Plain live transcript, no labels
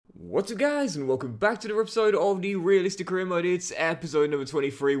What's up guys, and welcome back to the episode of the Realistic Career Mode. It's episode number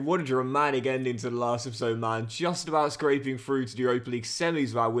 23. What a dramatic ending to the last episode, man. Just about scraping through to the Europa League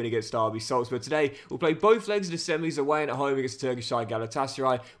semis with our win against RB Salzburg. Today, we'll play both legs of the semis away and at home against the Turkish side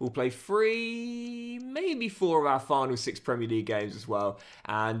Galatasaray. We'll play 3, maybe 4 of our final 6 Premier League games as well.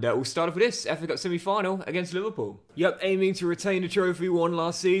 And we'll start off with this, FA Cup semi-final against Liverpool. Yep, aiming to retain the trophy we won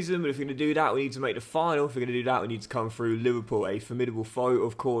last season, but if we're going to do that, we need to make the final. If we're going to do that, we need to come through Liverpool, a formidable foe,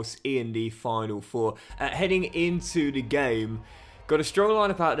 of course, in the Final Four. Heading into the game, got a strong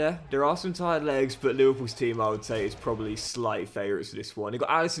lineup out there. There are some tired legs, but Liverpool's team, I would say, is probably slight favourites for this one. They've got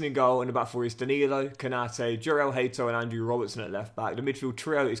Alisson in goal, and the back four is Danilo, Konate, Jorel Hato, and Andrew Robertson at left back. The midfield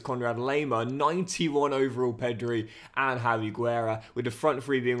trio is Konrad Lema, 91 overall Pedri, and Javi Guerra, with the front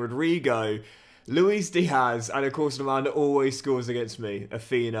three being Rodrigo, Luis Diaz, and of course the man that always scores against me,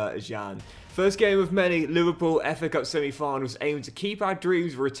 Afina Jan. First game of many, Liverpool FA Cup semi-finals, aiming to keep our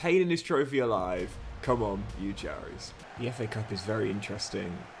dreams of retaining this trophy alive. Come on, you Cherries. The FA Cup is very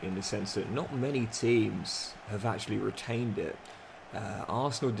interesting in the sense that not many teams have actually retained it.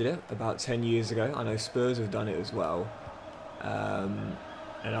 Arsenal did it about 10 years ago. I know Spurs have done it as well. And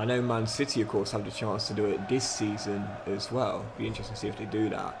I know Man City, of course, have the chance to do it this season as well. Be interesting to see if they do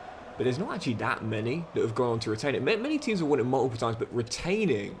that. But there's not actually that many that have gone on to retain it. Many teams have won it multiple times, but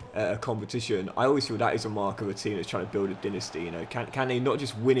retaining a competition, I always feel that is a mark of a team that's trying to build a dynasty. You know, can they not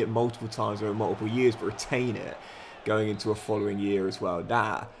just win it multiple times over multiple years, but retain it going into a following year as well?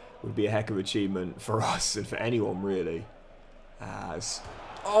 That would be a heck of an achievement for us and for anyone really.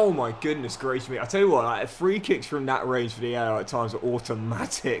 Oh my goodness gracious me! I tell you what, like, free kicks from that range for the AR at times are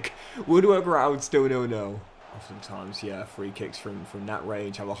automatic. Woodwork round still 0-0. Oftentimes, yeah, free kicks from that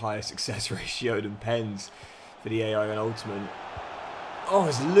range have a higher success ratio than pens for the AI and Ultimate. Oh,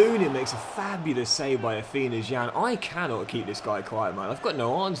 as Lunin makes a fabulous save by Afina Jan. I cannot keep this guy quiet, man. I've got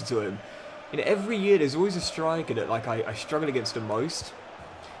no answer to him. You know, every year there's always a striker that I struggle against the most.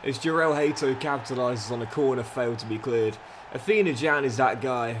 As Jorel Hato capitalises on a corner, failed to be cleared. Afina Jan is that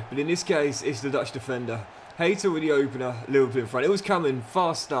guy, but in this case, it's the Dutch defender. Hato with the opener, Liverpool in front. It was coming,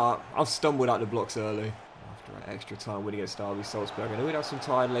 fast start. I've stumbled out the blocks early. Extra time winning against RB Salzburg. I know we'd have some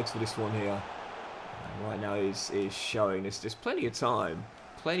tired legs for this one here. And right now is showing us there's plenty of time,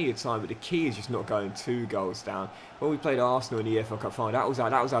 but the key is just not going 2 goals down. When we played Arsenal in the EFL Cup final, that was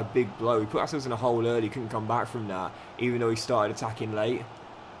our big blow. We put ourselves in a hole early, couldn't come back from that, even though we started attacking late.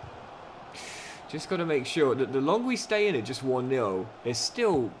 Just got to make sure that the longer we stay in it, just 1-0, there's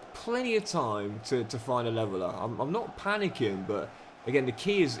still plenty of time to find a leveller. I'm not panicking, but again, the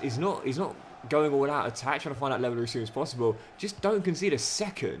key is not going all out attack, trying to find that leveller as soon as possible. Just don't concede a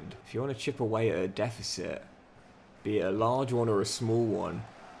second. If you want to chip away at a deficit, be it a large one or a small one,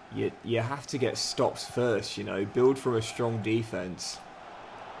 you have to get stops first, you know, build from a strong defence.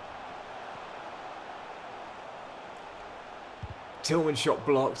 Tillman shot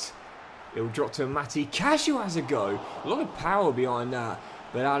blocked. It'll drop to Mati. Cashew has a go. A lot of power behind that,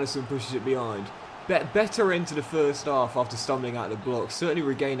 but Alisson pushes it behind. Better into the first half after stumbling out the block. Certainly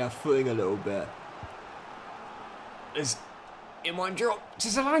regained our footing a little bit. It might drop to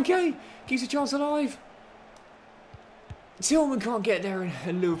Solanke. Keeps a chance alive. Tillman can't get there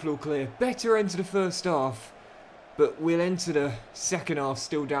and Liverpool clear. Better into the first half. But we'll enter the second half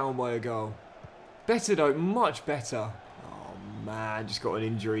still down by a goal. Better though, much better. Oh man, just got an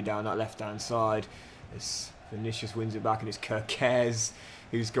injury down that left-hand side. As Vinicius wins it back and it's Kirkez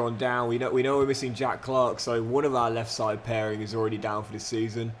who's gone down. We know we're missing Jack Clark, so one of our left side pairing is already down for this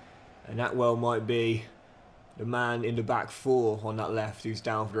season. And that well might be the man in the back four on that left who's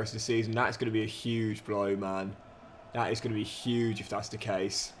down for the rest of the season. That's going to be a huge blow, man. That is going to be huge if that's the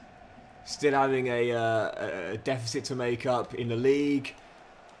case. Still having a deficit to make up in the league.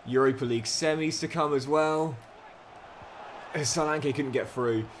 Europa League semis to come as well. Solanke couldn't get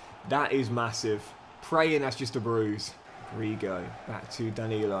through. That is massive. Praying that's just a bruise. Rigo, back to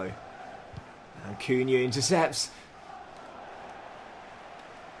Danilo. And Cunha intercepts.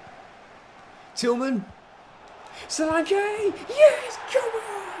 Tillman. Solanke! Yes! Come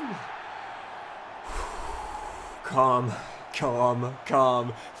on!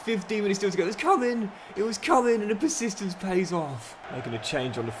 Calm. 15 minutes still to go. It's coming! It was coming and the persistence pays off. Making a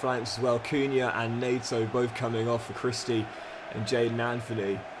change on the flanks as well. Cunha and Nato both coming off for Christie and Jaden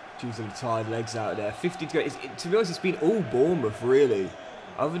Anthony. Due to the tired legs out there. 50 to go. To be honest, it's been all Bournemouth really.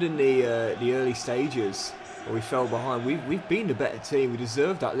 Other than the early stages where we fell behind, we've been the better team. We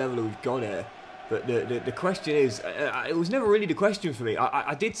deserve that level that we've got here. But the question is, it was never really the question for me.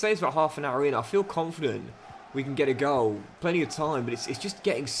 I did say it's about half an hour in. I feel confident we can get a goal. Plenty of time, but it's just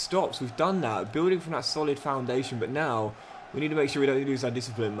getting stops. We've done that, building from that solid foundation. But now We need to make sure we don't lose our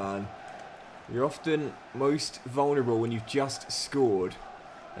discipline, man. You're often most vulnerable when you've just scored.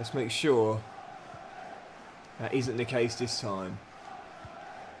 Let's make sure that isn't the case this time.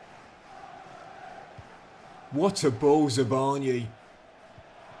 What a ball, Zabani.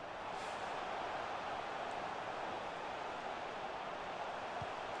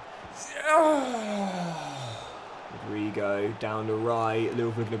 Rodrigo down the right.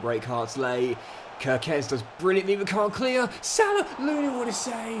 Liverpool going to break hearts late. Kirkez does brilliantly but can't clear. Salah, Lunin, what a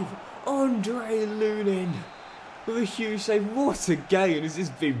save. Andre Lunin with a huge save. What a game. This has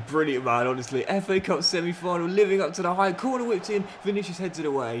been brilliant, man, honestly. FA Cup semi-final, living up to the hype. Corner whipped in. Vinicius heads it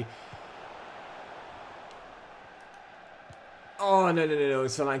away. Oh, no.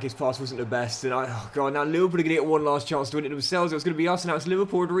 Solanke's pass wasn't the best. And oh, God, now Liverpool are going to get one last chance to win it themselves. It was going to be us, and now it's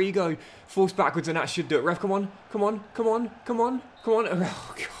Liverpool. Rodrigo forced backwards, and that should do it. Ref, come on. Oh, God.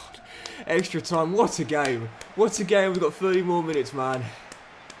 Extra time. What a game. What a game. We've got 30 more minutes, man.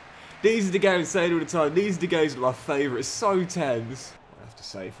 These are the games I say all the time. These are the games that are my favourite. So tense. I have to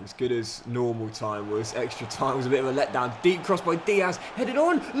say, for as good as normal time was, extra time was a bit of a letdown. Deep cross by Diaz. Headed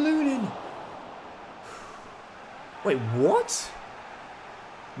on. Lunin. Wait, what?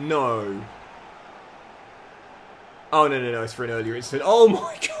 No. Oh, no. It's for an earlier incident. Oh,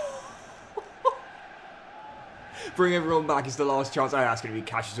 my God. Bring everyone back. It's the last chance. Oh, that's going to be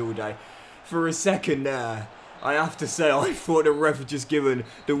cashes all day. For a second there, I have to say, I thought the ref had just given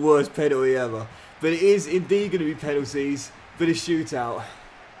the worst penalty ever. But it is indeed going to be penalties. But a shootout.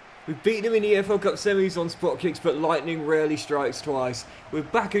 We've beaten them in the EFL Cup semis on spot kicks, but lightning rarely strikes twice. We're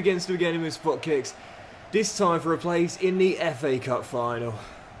back against them again with spot kicks. This time for a place in the FA Cup final.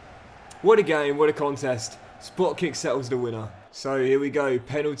 What a game, what a contest. Spot kick settles the winner. So here we go,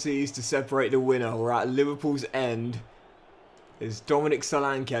 penalties to separate the winner. We're at Liverpool's end. There's Dominic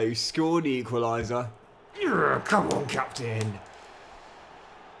Solanke, who scored the equaliser. Come on, captain.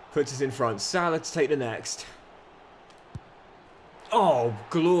 Puts us in front. Salah to take the next. Oh,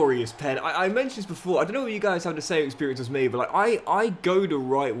 glorious pen. I mentioned this before. I don't know if you guys have the same experience as me, but like I go the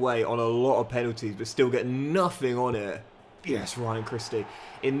right way on a lot of penalties, but still get nothing on it. Yes, Ryan Christie.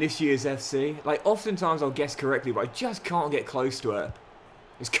 In this year's FC, like oftentimes I'll guess correctly, but I just can't get close to it.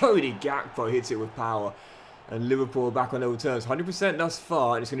 It's Cody Gakpo hits it with power. And Liverpool are back on level terms. 100% thus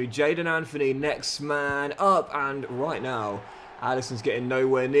far. And it's going to be Jadon Anthony, next man up. And right now, Alisson's getting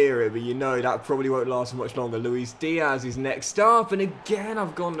nowhere near it, but you know that probably won't last for much longer. Luis Diaz is next up, and again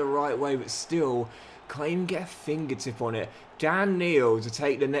I've gone the right way, but still can't even get a fingertip on it. Dan Neal to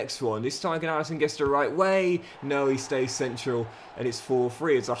take the next one. This time Alisson gets the right way. No, he stays central, and it's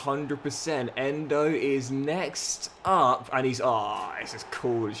 4-3. It's 100%. Endo is next up, and he's, it's as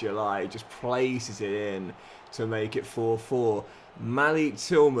cool as you like. Just places it in to make it 4-4. Malik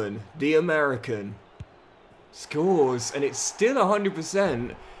Tillman, the American, scores, and it's still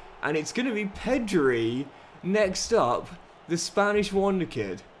 100%, and it's going to be Pedri next up, the Spanish wonder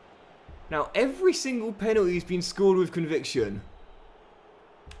kid. Now, every single penalty has been scored with conviction.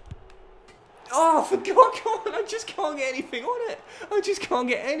 Oh, for God, I just can't get anything on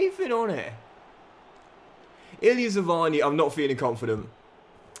it. Ilya Zavani, I'm not feeling confident,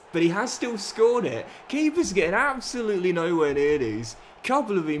 but he has still scored it. Keeper's getting absolutely nowhere near these.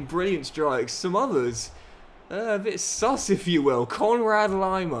 Couple have been brilliant strikes, some others a bit sus, if you will. Conrad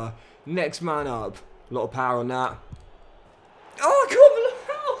Lima, next man up. A lot of power on that. Oh, I can't believe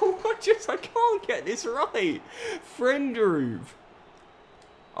I can't get this right. Friendroop.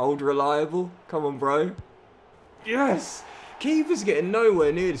 Old reliable. Come on, bro. Yes. Keeper's getting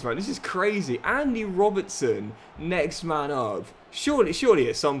nowhere near this, man. This is crazy. Andy Robertson, next man up. Surely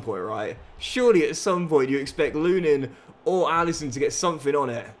at some point, right? Surely at some point you expect Lunin or Alisson to get something on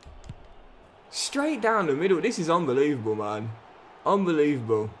it. Straight down the middle. This is unbelievable, man.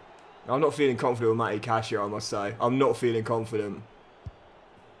 Unbelievable. I'm not feeling confident with Matty Cash here, I must say. I'm not feeling confident.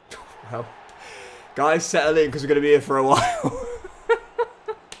 Well, guys, settle in because we're going to be here for a while.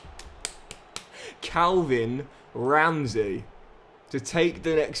 Calvin Ramsey to take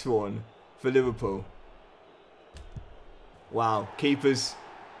the next one for Liverpool. Wow. Keepers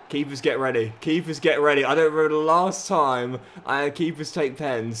get ready. Keepers get ready. I don't remember the last time I had keepers take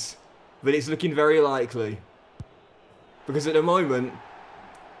pens. But it's looking very likely. Because at the moment,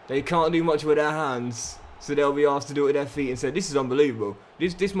 they can't do much with their hands. So they'll be asked to do it with their feet instead. This is unbelievable.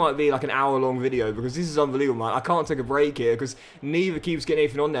 This might be like an hour-long video. Because this is unbelievable, man. I can't take a break here. Because neither keeps getting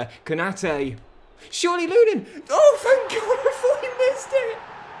anything on there. Konate. Surely Lunin. Oh, thank God. I thought he missed it.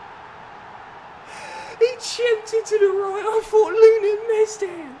 He chipped it to the right. I thought Lunin missed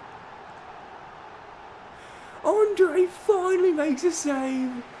it. Andre finally makes a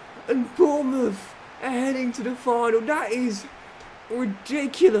save. And Bournemouth heading to the final. That is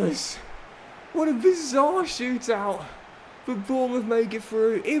ridiculous. What a bizarre shootout. But Bournemouth make it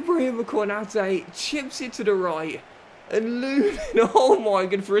through. Ibrahim Konate chips it to the right. And Lunin, oh my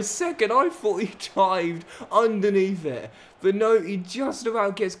god, for a second I thought he dived underneath it. But no, he just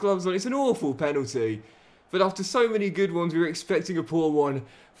about gets gloves on. It's an awful penalty. But after so many good ones, we were expecting a poor one.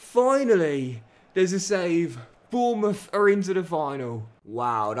 Finally, there's a save. Bournemouth are into the final.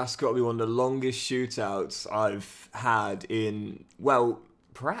 Wow, that's got to be one of the longest shootouts I've had in, well,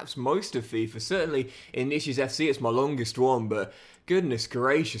 perhaps most of FIFA. Certainly in this year's FC, it's my longest one, but goodness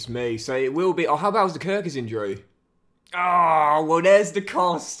gracious me. So it will be, oh, how about the Kirkers injury? Oh, well, there's the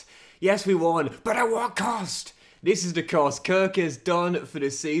cost. Yes, we won, but at what cost? This is the cost. Kirkers done for the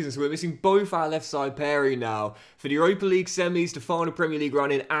season, so we're missing both our left side pairing now for the Europa League semis, the final Premier League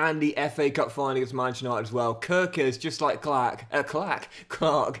run-in, and the FA Cup final against Manchester United as well. Kirkers, just like Clark,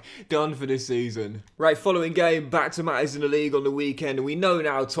 done for this season. Right, following game, back to matters in the league on the weekend, and we know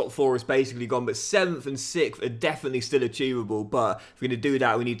now top 4 is basically gone, but 7th and 6th are definitely still achievable, but if we're going to do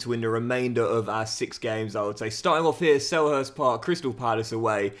that, we need to win the remainder of our 6 games, I would say. Starting off here, Selhurst Park, Crystal Palace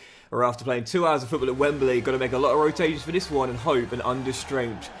away. Or after playing 2 hours of football at Wembley, got to make a lot of rotations for this one and hope an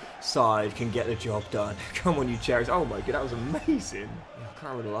understrength side can get the job done. Come on, you cherries. Oh my god, that was amazing. I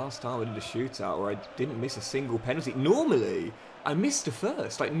can't remember the last time I did a shootout where I didn't miss a single penalty. Normally, I missed the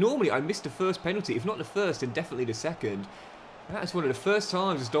first. Like, normally I missed the first penalty. If not the first, then definitely the second. That's one of the first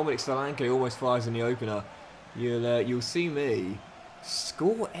times as Dominic Solanke almost fires in the opener. You'll see me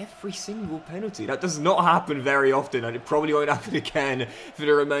score every single penalty. That does not happen very often, and it probably won't happen again for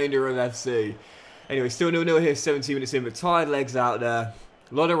the remainder of FC. Anyway, still 0-0 here, 17 minutes in, but tired legs out there.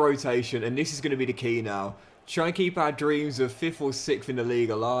 A lot of rotation, and this is going to be the key now. Try and keep our dreams of 5th or 6th in the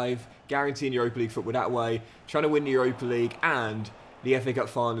league alive, guaranteeing Europa League football that way, trying to win the Europa League and the FA Cup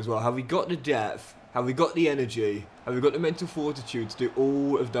final as well. Have we got the depth? Have we got the energy? Have we got the mental fortitude to do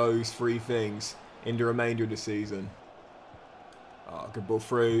all of those 3 things in the remainder of the season? Oh, good ball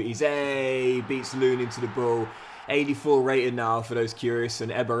through. He's beats Loon into the ball. 84 rated now for those curious,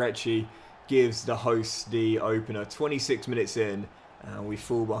 and Eberechi gives the hosts the opener. 26 minutes in, and we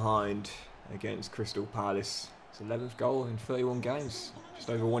fall behind against Crystal Palace. It's 11th goal in 31 games. Just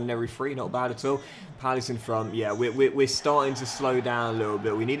over 1 in every 3, not bad at all. Palace in front. Yeah, we're starting to slow down a little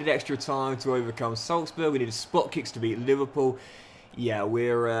bit. We needed extra time to overcome Salzburg. We needed spot kicks to beat Liverpool. Yeah,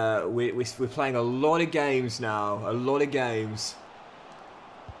 we're playing a lot of games now. A lot of games.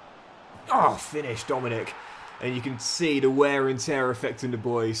 Oh, finish, Dominic. And you can see the wear and tear affecting the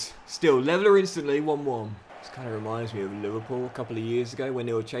boys. Still, leveler instantly, 1-1. This kind of reminds me of Liverpool a couple of years ago when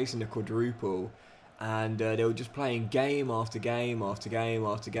they were chasing the quadruple. And they were just playing game after game after game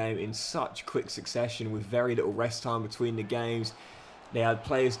after game in such quick succession with very little rest time between the games. They had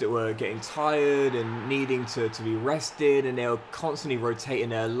players that were getting tired and needing to be rested, and they were constantly rotating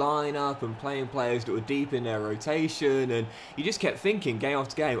their lineup and playing players that were deep in their rotation, and you just kept thinking game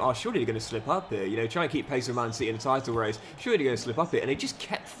after game, oh, surely they're going to slip up here, you know, trying to keep pace with Man City in the title race, surely they're going to slip up here, and they just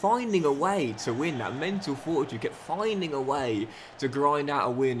kept finding a way to win. That mental fortitude kept finding a way to grind out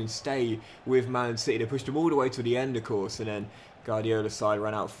a win and stay with Man City. They pushed them all the way to the end, of course, and then Guardiola's side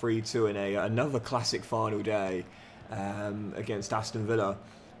ran out 3-2 in another classic final day. Against Aston Villa.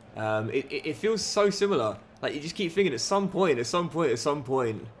 It feels so similar. Like, you just keep thinking at some point,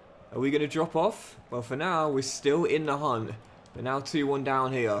 are we going to drop off? Well, for now, we're still in the hunt. We're now 2-1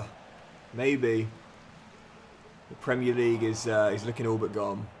 down here. Maybe. The Premier League is looking all but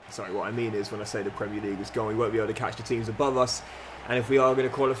gone. Sorry, what I mean is when I say the Premier League is gone, we won't be able to catch the teams above us. And if we are going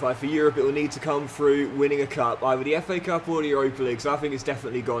to qualify for Europe, it will need to come through winning a cup, either the FA Cup or the Europa League. So I think it's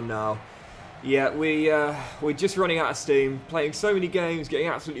definitely gone now. Yeah, we're just running out of steam, playing so many games, getting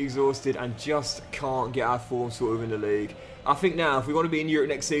absolutely exhausted, and just can't get our form sort of in the league. I think now, if we want to be in Europe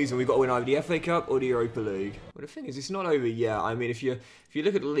next season, we've got to win either the FA Cup or the Europa League. But the thing is, it's not over yet. I mean, if you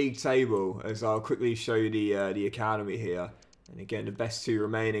look at the league table, as I'll quickly show you the academy here, and again, the best 2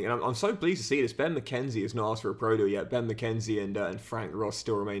 remaining. And I'm so pleased to see this. Ben McKenzie has not asked for a pro deal yet. Ben McKenzie and Frank Ross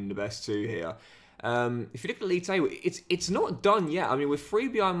still remain the best 2 here. If you look at the league table, it's not done yet. I mean, we're 3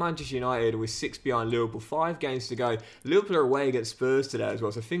 behind Manchester United, we're 6 behind Liverpool, 5 games to go. Liverpool are away against Spurs today as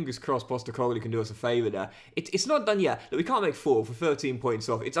well, so fingers crossed Postecoglou can do us a favour there. It's not done yet. Look, we can't make 4 for 13 points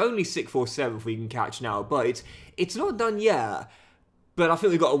off. It's only 6th or 7th we can catch now, but it's not done yet. But I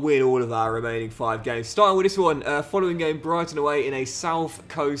think we've got to win all of our remaining 5 games. Starting with this one, following game, Brighton away in a South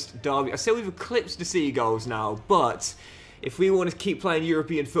Coast derby. I say we've eclipsed the Seagulls now, but if we want to keep playing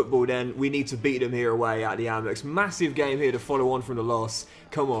European football, then we need to beat them here away at the Amex. Massive game here to follow on from the loss.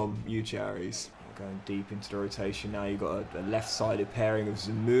 Come on, you cherries. Going deep into the rotation now. You've got a left-sided pairing of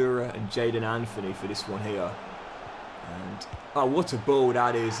Zamora and Jaden Anthony for this one here. And, oh, what a ball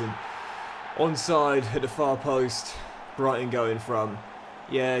that is. And onside at the far post. Brighton going from.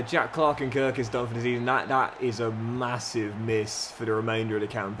 Yeah, Jack Clark and Kirk is done for the season. That is a massive miss for the remainder of the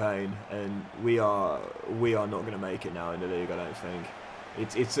campaign. And we are not going to make it now in the league, I don't think.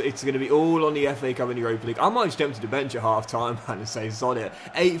 It's going to be all on the FA Cup and Europa League. I might just tempted to bench at half-time and say, sod it.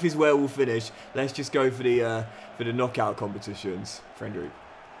 8th is where we'll finish. Let's just go for the knockout competitions. Friendly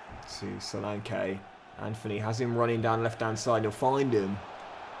to Solanke. Anthony has him running down left-hand side. And he'll find him.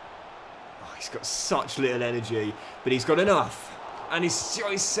 Oh, he's got such little energy, but he's got enough. And he's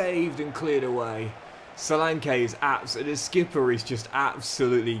saved and cleared away. Solanke is absolutely, the skipper is just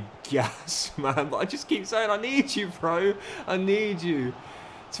absolutely gassed, man. But I just keep saying, I need you, bro. I need you.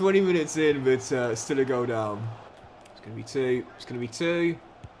 20 minutes in, but still a goal down. It's going to be 2. It's going to be 2.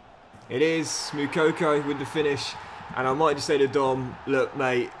 It is. Mukoko with the finish. And I might just say to Dom, look,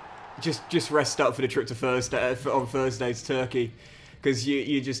 mate, just rest up for the trip to on Thursday to Turkey. Because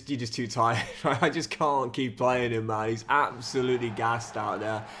you're just too tired. I just can't keep playing him, man. He's absolutely gassed out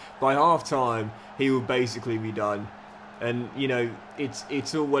there. By half time, he will basically be done. And you know,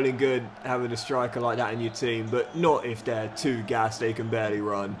 it's all well and good having a striker like that in your team, but not if they're too gassed they can barely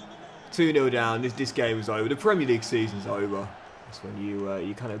run. 2-0 down. This game is over. The Premier League season's over. That's when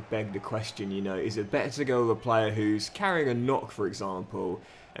you kind of beg the question. You know, is it better to go with a player who's carrying a knock, for example,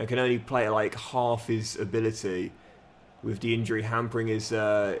 and can only play at like half his ability, with the injury hampering his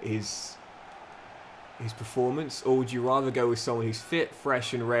performance, or would you rather go with someone who's fit,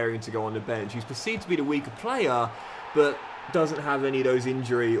 fresh and raring to go on the bench, who's perceived to be the weaker player, but doesn't have any of those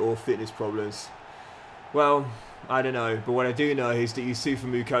injury or fitness problems? Well, I don't know, but what I do know is that Yusufa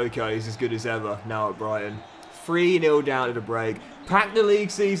Moukoko is as good as ever now at Brighton. 3-0 down at the break. Pack the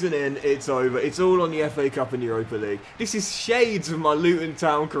league season in, it's over. It's all on the FA Cup and Europa League. This is shades of my Luton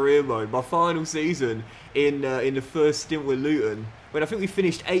Town career mode, my final season in the first stint with Luton, when I think we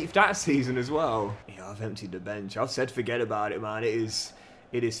finished 8th that season as well. Yeah, I've emptied the bench. I've said forget about it, man. It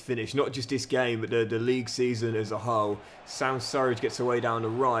is finished. Not just this game, but the league season as a whole. Sam Surridge gets away down the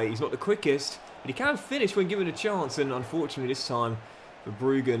right. He's not the quickest, but he can finish when given a chance, and unfortunately this time,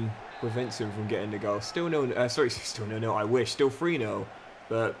 Verbruggen prevents him from getting the goal. Still 0-0, I wish. Still 3-0.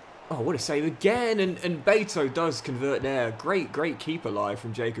 But, oh, what a save again. And Beto does convert there. Great keeper live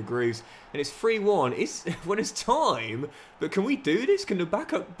from Jacob Greaves. And it's 3-1. When it's time. But can we do this? Can the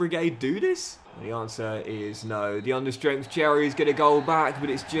backup brigade do this? The answer is no. The understrength Jerry's get a goal back, but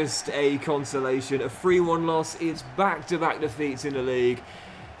it's just a consolation. A 3-1 loss. It's back-to-back defeats in the league.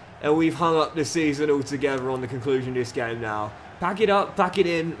 And we've hung up the season altogether on the conclusion of this game now. Pack it up, pack it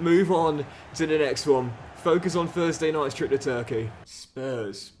in, move on to the next one. Focus on Thursday night's trip to Turkey.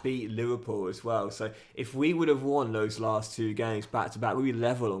 Spurs beat Liverpool as well. So if we would have won those last 2 games back-to-back, we'd be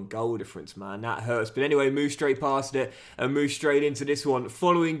level on goal difference, man. That hurts. But anyway, move straight past it and move straight into this one.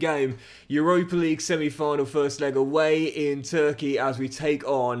 Following game, Europa League semi-final first leg away in Turkey as we take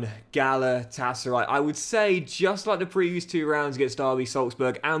on Galatasaray. I would say, just like the previous 2 rounds against RB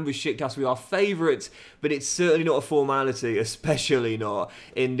Salzburg and Besiktas, we are favourites, but it's certainly not a formality, especially not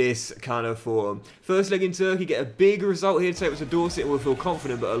in this kind of form. First leg in Turkey, get a big result here to take us to Dorset and we'll feel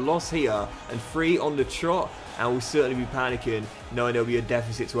confident, but a loss here and 3 on the trot, and we'll certainly be panicking knowing there'll be a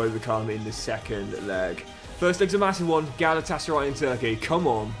deficit to overcome in the second leg. First leg's a massive one. Galatasaray in Turkey. Come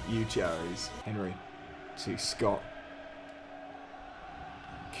on, you cherries. Henry to Scott.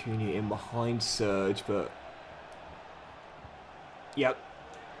 Cunha in behind Serge, but... Yep.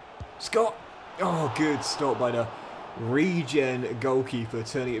 Scott! Oh, good stop by the regen goalkeeper,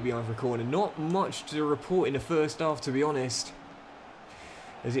 turning it behind the corner. Not much to report in the first half, to be honest,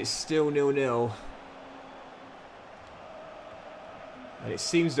 as it's still 0-0. And it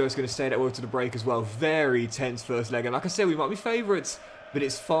seems though it's going to stay that way to the break as well. Very tense first leg, and like I said, we might be favourites, but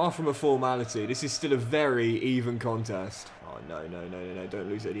it's far from a formality. This is still a very even contest. Oh, no, don't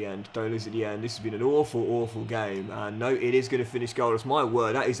lose at the end. Don't lose at the end. This has been an awful game. And no, it is going to finish goalless. My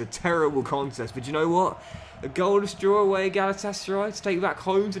word, that is a terrible contest. But you know what? A goalless draw away Galatasaray to take back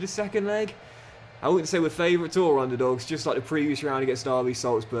home to the second leg. I wouldn't say we're favourites or underdogs, just like the previous round against RB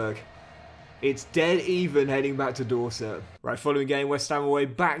Salzburg. It's dead even heading back to Dorset. Right, following game, West Ham away,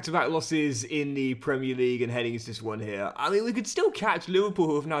 back-to-back losses in the Premier League and heading into this one here. I mean, we could still catch Liverpool,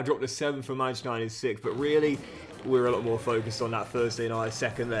 who have now dropped to 7th from Manchester United 6th, but really, we're a lot more focused on that Thursday night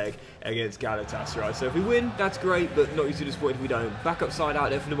second leg against Galatasaray. So if we win, that's great, but not too disappointed if we don't. Backup side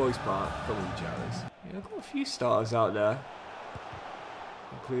out there for the most part. Come on, Jarvis. Yeah, I've got a few starters out there,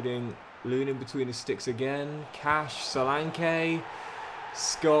 including Loon in between the sticks again, Cash, Solanke.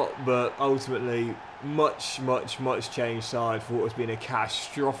 Scott, but ultimately much changed side for what has been a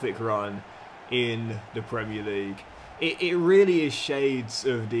catastrophic run in the Premier League. It really is shades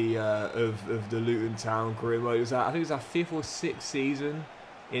of the Luton Town career mode. I think it was our 5th or 6th season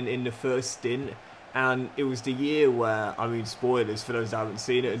in the first stint, and it was the year where, I mean, spoilers for those that haven't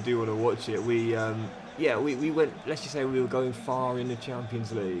seen it and do want to watch it. We went, let's just say we were going far in the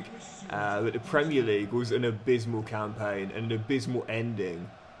Champions League, but the Premier League was an abysmal campaign and an abysmal ending.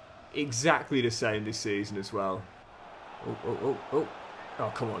 Exactly the same this season as well.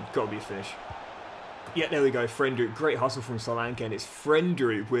 Oh, come on, gotta be a finish. Yeah, there we go, Frendrup. Great hustle from Solanke, and it's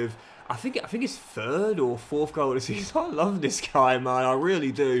Frendrup with, I think his 3rd or 4th goal of the season. I love this guy, man, I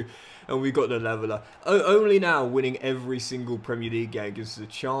really do. And we got the leveller. Only now winning every single Premier League game gives us a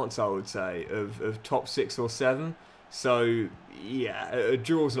chance, I would say, of top 6 or 7. So, yeah, a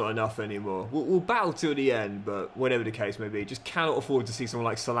draw's not enough anymore. We'll battle till the end, but whatever the case may be, just cannot afford to see someone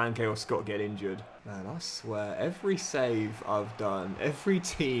like Solanke or Scott get injured. Man, I swear, every save I've done, every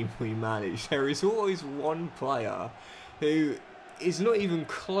team we manage, there is always one player who is not even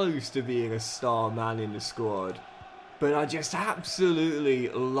close to being a star man in the squad. But I just absolutely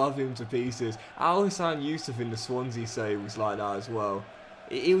love him to pieces. Al-Hassan Yusuf in the Swansea save was like that as well.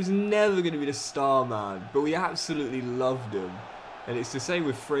 He was never going to be the star man, but we absolutely loved him. And it's the same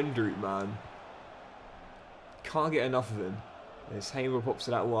with Frendrup, man. Can't get enough of him. There's Hamer pops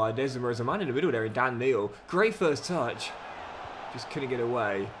to that wide. There's a man in the middle there in Dan Neal. Great first touch. Just couldn't get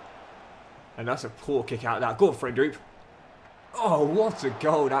away. And that's a poor kick out of that. Go on, Frendrup. Oh, what a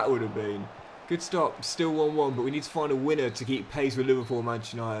goal that would have been. Good stop, still 1-1, but we need to find a winner to keep pace with Liverpool and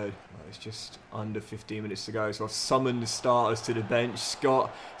Manchester United. Well, it's just under 15 minutes to go, so I've summoned the starters to the bench.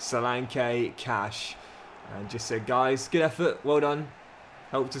 Scott, Solanke, Cash. And just said, guys, good effort, well done.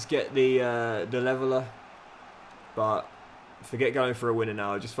 Helped us get the leveller. But forget going for a winner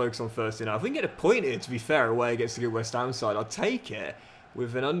now, just focus on first in. If we can get a point here, to be fair, away against the good West Ham side, I'll take it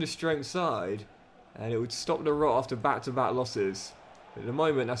with an understrength side. And it would stop the rot after back-to-back losses. At the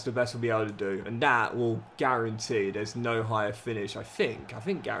moment, that's the best we'll be able to do, and that will guarantee there's no higher finish. I think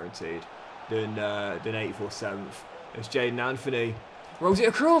guaranteed than 8th or 7th. There's Jaden Anthony, rolls it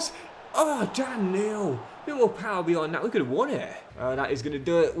across. Oh, Dan Neal, a bit more power behind that. We could have won it. That is going to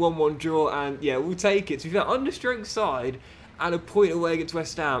do it. 1-1 draw, and yeah, we'll take it. To be fair, understrength side and a point away against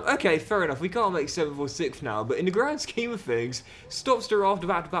West Ham. Okay, fair enough. We can't make 7th or 6th now, but in the grand scheme of things, stops to after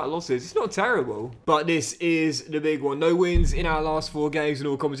back-to-back losses. It's not terrible. But this is the big one. No wins in our last 4 games in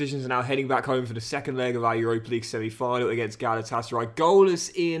all competitions, and now heading back home for the second leg of our Europa League semi-final against Galatasaray.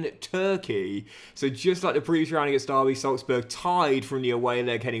 Goalless in Turkey. So just like the previous round against RB Salzburg, tied from the away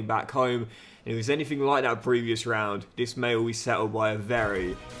leg heading back home. And if it's anything like that previous round, this may all be settled by a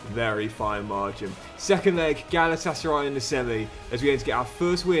very fine margin. Second leg, Galatasaray in the semi, as we aim to get our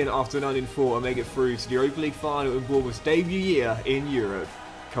first win after none in 4 and make it through to the Europa League final in Bournemouth's debut year in Europe.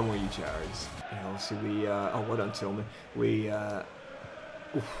 Come on, you Cherries. Yeah, obviously we, oh, well done, Tillman. We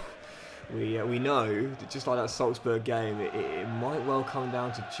know that just like that Salzburg game, it might well come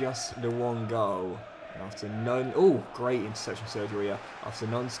down to just the 1 goal. After none, oh, great interception surgery here. After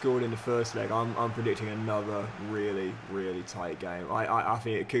none scored in the first leg, I'm predicting another really tight game. I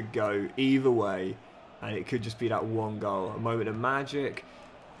think it could go either way, and it could just be that 1 goal. A moment of magic,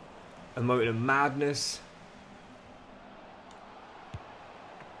 a moment of madness.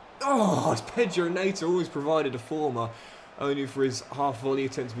 Oh, it's Pedro Neto, always provided a former, only for his half volley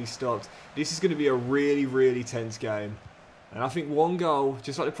attempt to be stopped. This is going to be a really tense game. And I think 1 goal,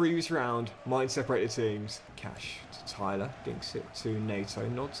 just like the previous round, might separate the teams. Cash to Tyler, dinks it to Neto,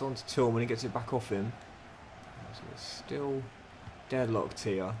 nods on to Tillman and gets it back off him. So we're still deadlocked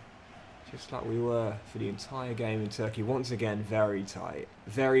here, just like we were for the entire game in Turkey. Once again, very tight,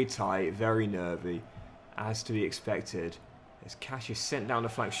 very nervy, as to be expected. As Cash is sent down the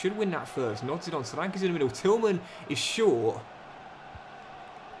flank, should win that first, nods it on, Solanke's in the middle, Tillman is short.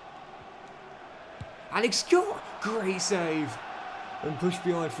 Alex Scott, great save, and pushed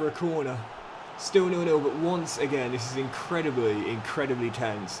behind for a corner. Still 0-0, but once again, this is incredibly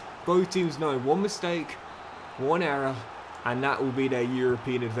tense. Both teams know 1 mistake, 1 error, and that will be their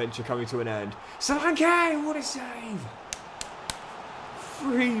European adventure coming to an end. Solanke, what a save!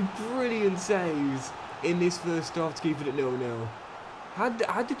 3 brilliant saves in this first half to keep it at 0-0. Had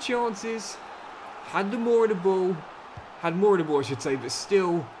the chances, had more of the ball, I should say, but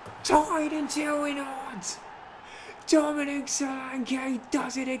still tied until we're not. Dominic Solanke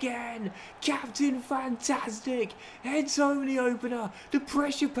does it again. Captain fantastic. Heads home the opener. The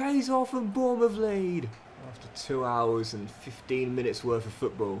pressure pays off and Bournemouth lead. After 2 hours and 15 minutes worth of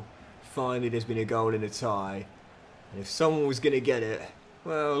football, finally there's been a goal in a tie. And if someone was going to get it,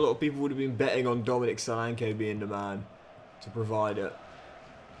 Well, a lot of people would have been betting on Dominic Solanke being the man to provide it.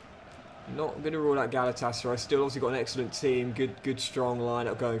 Not going to rule out Galatasaray. Still obviously got an excellent team. Good strong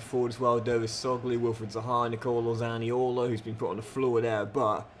lineup going forward as well. Davis Sogli, Wilfred Zaha, Nicolo Zaniolo, who's been put on the floor there.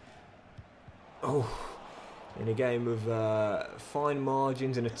 But, in a game of fine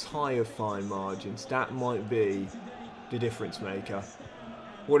margins and a tie of fine margins, that might be the difference maker.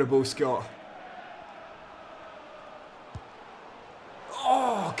 What a ball, Scott.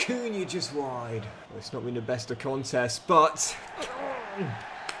 Oh, Cunha just wide. Well, it's not been the best of contests, but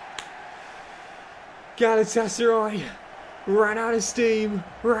Galatasaray ran out of steam,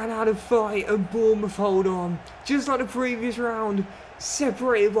 ran out of fight, and Bournemouth hold on. Just like the previous round,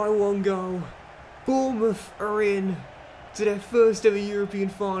 separated by 1 goal. Bournemouth are in to their first ever European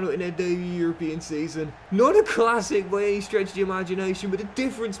final in their debut European season. Not a classic by any stretch of the imagination, but a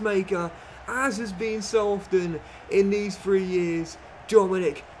difference maker, as has been so often in these 3 years.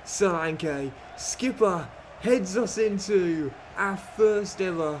 Dominic Solanke, skipper, heads us into our first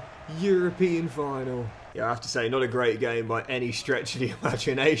ever European final. Yeah, I have to say, not a great game by any stretch of the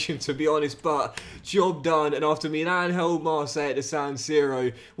imagination, to be honest, but job done. And after Milan held Marseille at the San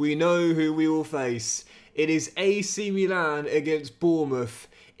Siro, we know who we will face. It is AC Milan against Bournemouth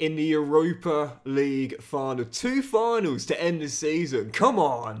in the Europa League final. 2 finals to end the season. Come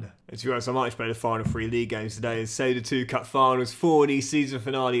on! And to be honest, I might play the final 3 league games today and save the 2 cup finals for the season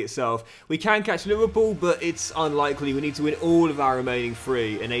finale itself. We can catch Liverpool, but it's unlikely. We need to win all of our remaining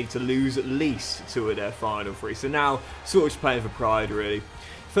 3 and need to lose at least 2 of their final 3. So now, sort of just playing for pride, really.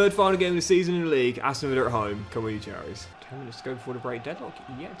 3rd final game of the season in the league. Aston Villa at home. Come on, you Cherries. 10 minutes to go before the break. Deadlock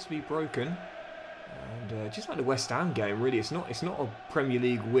yet to be broken. And just like the West Ham game, really, it's not a Premier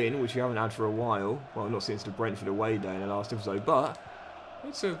League win, which we haven't had for a while. Well, not since the Brentford away day in the last episode, but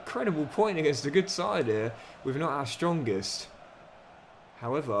it's a credible point against a good side here, with not our strongest.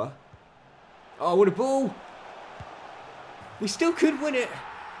 However, oh, what a ball! We still could win it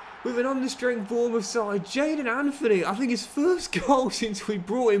with an understrength Bournemouth side. Jadon Anthony, I think his first goal since we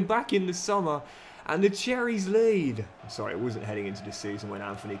brought him back in the summer. And the Cherries lead. Sorry, it wasn't heading into this season when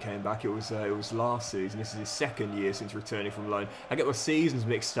Anthony came back. It was last season. This is his 2nd year since returning from loan. I get my seasons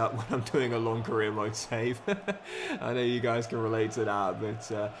mixed up when I'm doing a long career mode save. I know you guys can relate to that,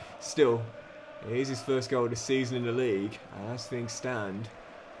 but still, here's his first goal of the season in the league. And as things stand,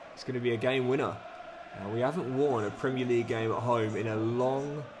 it's going to be a game winner. Now, we haven't won a Premier League game at home in a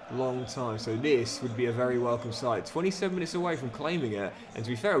long time, so this would be a very welcome sight. 27 minutes away from claiming it, and to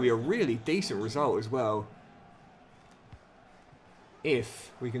be fair, it would be a really decent result as well.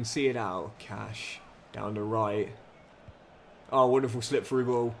 If we can see it out. Cash down the right. Oh, wonderful slip through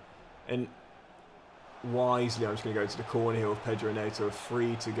ball. And wisely, I'm just going to go to the corner here with Pedro Neto.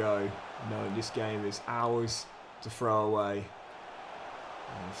 3 to go. No, this game is ours to throw away.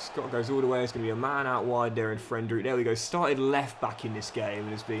 Scott goes all the way. There's going to be a man out wide there in Friendroot. There we go. Started left back in this game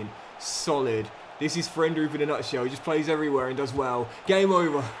and has been solid. This is Friendroot in a nutshell. He just plays everywhere and does well. Game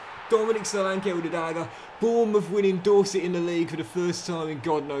over. Dominic Solanke with a dagger. Bournemouth winning Dorset in the league for the first time in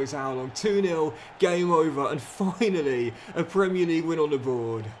God knows how long. 2-0, game over, and finally a Premier League win on the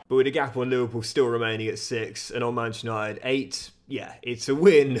board. But with a gap on Liverpool still remaining at 6 and on Manchester United 8, yeah, it's a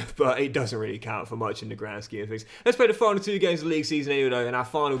win, but it doesn't really count for much in the grand scheme of things. Let's play the final 2 games of the league season anyway, though, and our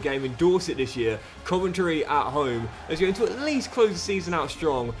final game in Dorset this year, Coventry at home. Let's go to at least close the season out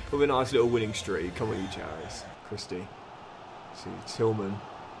strong with a nice little winning streak. Come on, you Cherries. Christie. See Tillman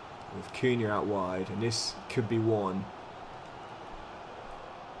with Cunha out wide, and this could be one.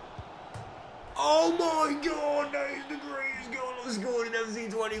 Oh my god, that is the greatest goal I've scored in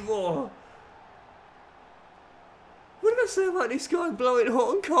FC24. What did I say about this guy blowing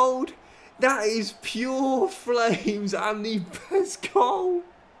hot and cold? That is pure flames and the best goal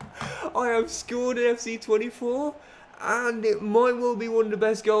I have scored in FC24, and it might well be one of the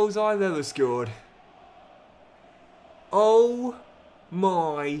best goals I've ever scored. Oh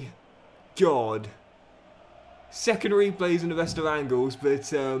my god. Second replays in the best of angles, but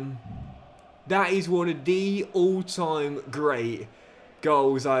that is one of the all-time great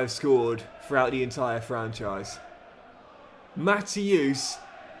goals I have scored throughout the entire franchise. Matthews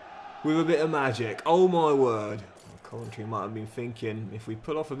with a bit of magic. Oh my word. Coventry might have been thinking, if we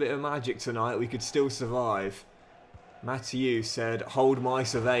pull off a bit of magic tonight, we could still survive. Matthews said, hold my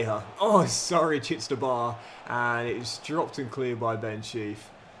surveyor. Oh, sorry, hits the bar. And it's dropped and cleared by Ben Sheaf.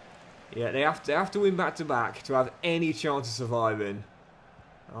 Yeah, they have to win back-to-back to have any chance of surviving.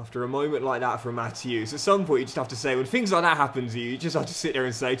 After a moment like that from Matthews, at some point you just have to say, when things like that happen to you, you just have to sit there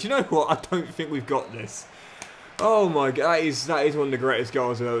and say, do you know what, I don't think we've got this. Oh my god, that is one of the greatest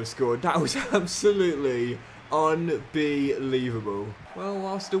goals I've ever scored. That was absolutely Unbelievable. Well,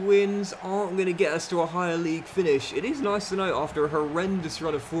 whilst the wins aren't going to get us to a higher league finish, it is nice to note after a horrendous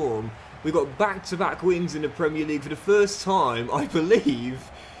run of form, we got back-to-back wins in the Premier League for the first time, I believe,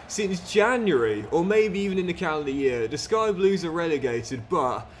 since January, or maybe even in the calendar year. The Sky Blues are relegated,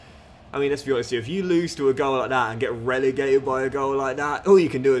 but I mean, let's be honest here, if you lose to a goal like that and get relegated by a goal like that, all you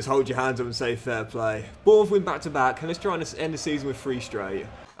can do is hold your hands up and say fair play. Bournemouth win back-to-back, and let's try and end the season with 3 straight.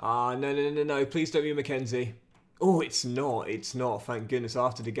 Ah, no, please don't be Mackenzie. Oh, it's not, thank goodness.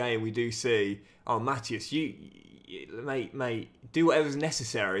 After the game, we do see, oh, Matthias, mate, do whatever's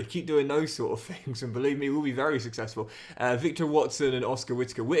necessary. Keep doing those sort of things, and believe me, we'll be very successful. Victor Watson and Oscar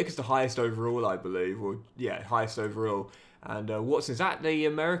Whittaker. Whittaker's the highest overall, I believe, or, yeah, highest overall. And Watson's at the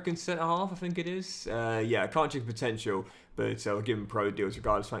American centre-half, I think it is. Yeah, can't check potential, but I'll give him pro deals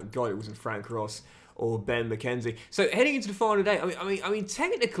regardless. Thank God it wasn't Frank Ross or Ben McKenzie. So heading into the final day, I mean,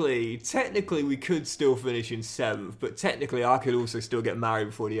 technically we could still finish in 7th, but technically I could also still get married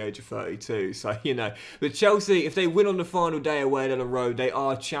before the age of 32. So you know, but Chelsea, if they win on the final day away at the road, they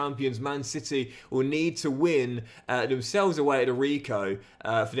are champions. Man City will need to win themselves away at the Rico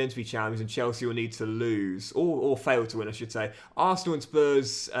for them to be champions, and Chelsea will need to lose or fail to win, I should say. Arsenal and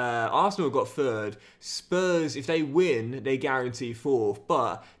Spurs. Arsenal have got 3rd. Spurs, if they win, they guarantee 4th,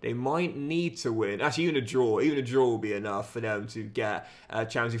 but they might need to win. Actually, even a draw will be enough for them to get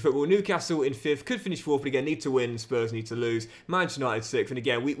Champions League football. Newcastle in 5th, could finish 4th, but again, need to win. Spurs need to lose. Manchester United 6th, and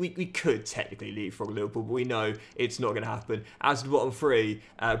again, we could technically leapfrog Liverpool, but we know it's not going to happen. As to the bottom 3,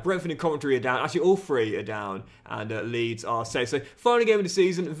 Brentford and Coventry are down. Actually, all 3 are down, and Leeds are safe. So, final game of the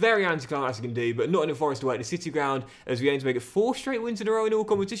season, very anticlimactic indeed, but not in the Forest away at the City Ground, as we aim to make it 4 straight wins in a row in all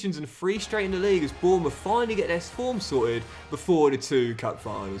competitions and 3 straight in the league, as Bournemouth finally get their form sorted before the 2 cup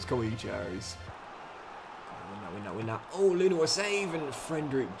finals. Come on, you cherries. Win that. Oh, Luna was save, and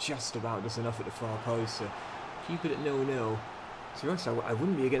Frederick just about does enough at the far post to keep it at 0-0. To be honest, I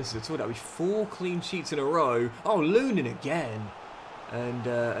wouldn't be against it at all. That would be 4 clean sheets in a row. Oh, Lunin again. And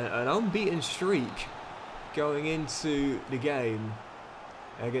an unbeaten streak going into the game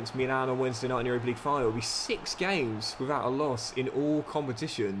against Milan on Wednesday night in the Europa League final. It will be 6 games without a loss in all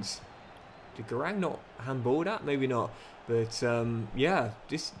competitions. Did Garang not handball that? Maybe not. But yeah,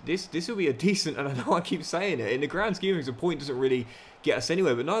 this will be a decent, and I know I keep saying it, in the grand scheme of things, a point doesn't really get us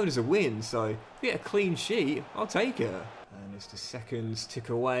anywhere, but neither does a win, so if we get a clean sheet, I'll take it. And as the seconds tick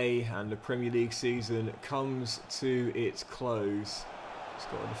away and the Premier League season comes to its close, it's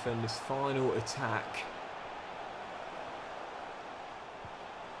got to defend this final attack.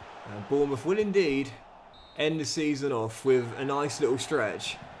 And Bournemouth will indeed end the season off with a nice little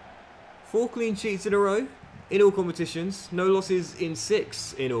stretch. 4 clean sheets in a row in all competitions, no losses in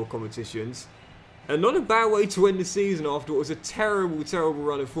 6 in all competitions, and not a bad way to end the season after what was a terrible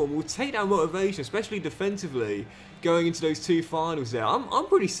run of form. We'll take that motivation, especially defensively, going into those 2 finals there. I'm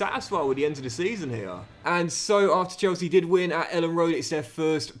pretty satisfied with the end of the season here. And so after Chelsea did win at Ellen Road, it's their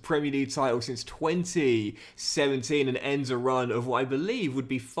first Premier League title since 2017 and ends a run of what I believe would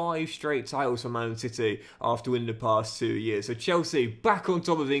be 5 straight titles for Man City after winning the past 2 years. So Chelsea back on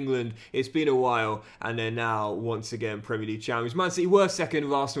top of England. It's been a while, and they're now once again Premier League champions. Man City were 2nd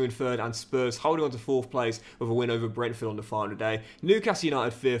with Arsenal in 3rd, and Spurs holding on to 4th place with a win over Brentford on the final day. Newcastle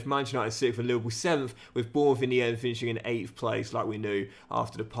United 5th, Manchester United 6th, and Liverpool 7th, with Bournemouth in the end finishing in 8th place like we knew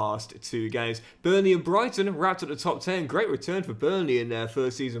after the past 2 games. Burnley and Brighton wrapped up the top 10. Great return for Burnley in their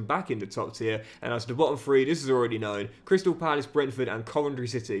first season back in the top tier. And as to the bottom 3, this is already known. Crystal Palace, Brentford and Coventry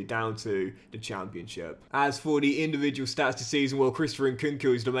City down to the Championship. As for the individual stats this season, well, Christopher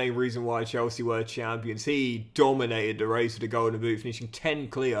Nkunku is the main reason why Chelsea were champions. He dominated the race for the Golden Boot, finishing 10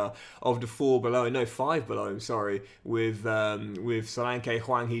 clear of the 5 below him, sorry, with Solanke,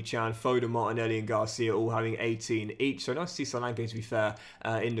 Hwang Hee-chan, Foden, Martinelli and Garcia all having 18 each. So nice to see Solanke, to be fair,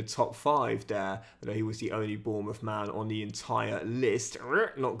 in the top 5 there, although he was the only Bournemouth man on the entire list.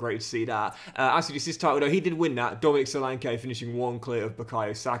 Not great to see that. As for the assist title, though, he did win that. Dominic Solanke finishing 1 clear of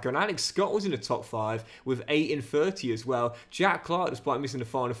Bukayo Saka. And Alex Scott was in the top 5 with 8 in 30 as well. Jack Clark, despite missing the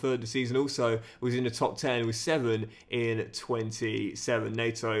final third of the season, also was in the top 10 with 7 in 27.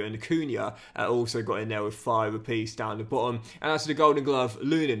 Nato and Cunha also got in there with 5 apiece down the bottom. And as for the Golden Glove,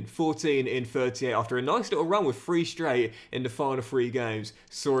 Lunin, 14 in 38 after a nice little run with 3 straight in the final 3 games,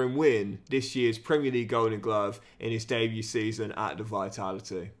 saw him win this year's Premier League Golden Glove in his debut season at the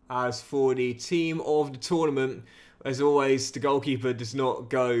Vitality. As for the team of the tournament, As always, the goalkeeper does not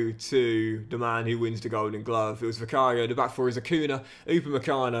go to the man who wins the Golden Glove. It was Vicario. The back four is Acuna,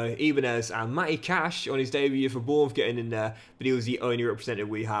 Upamecano, Ibanez, and Matty Cash on his debut for Bournemouth getting in there, but he was the only representative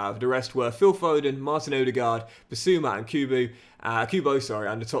we have. The rest were Phil Foden, Martin Odegaard, Basuma, and Kubo,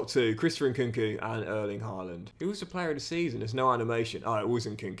 and the top two, Christopher Nkunku and Erling Haaland. Who was the player of the season? There's no animation. Oh, it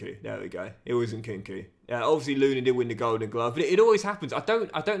wasn't Nkunku. There we go. It wasn't Nkunku. Obviously, Lunin did win the Golden Glove, but it always happens. I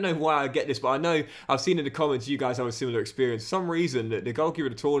don't know why I get this, but I know I've seen in the comments you guys have a similar experience. For some reason, the goalkeeper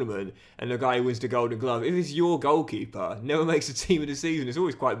of the tournament and the guy who wins the Golden Glove, if it's your goalkeeper, never makes the team of the season. It's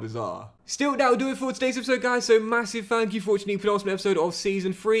always quite bizarre. Still, that'll do it for today's episode, guys. So massive thank you for watching the penultimate episode of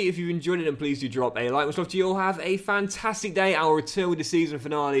Season 3. If you've enjoyed it, then please do drop a like. Much love to you all. Have a fantastic day. I'll return with the season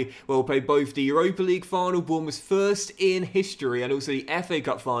finale, where we'll play both the Europa League final, Bournemouth's first in history, and also the FA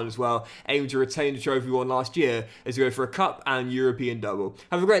Cup final as well, aiming to retain the trophy we won last year as we go for a Cup and European double.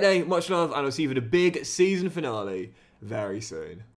 Have a great day, much love, and I'll see you for the big season finale very soon.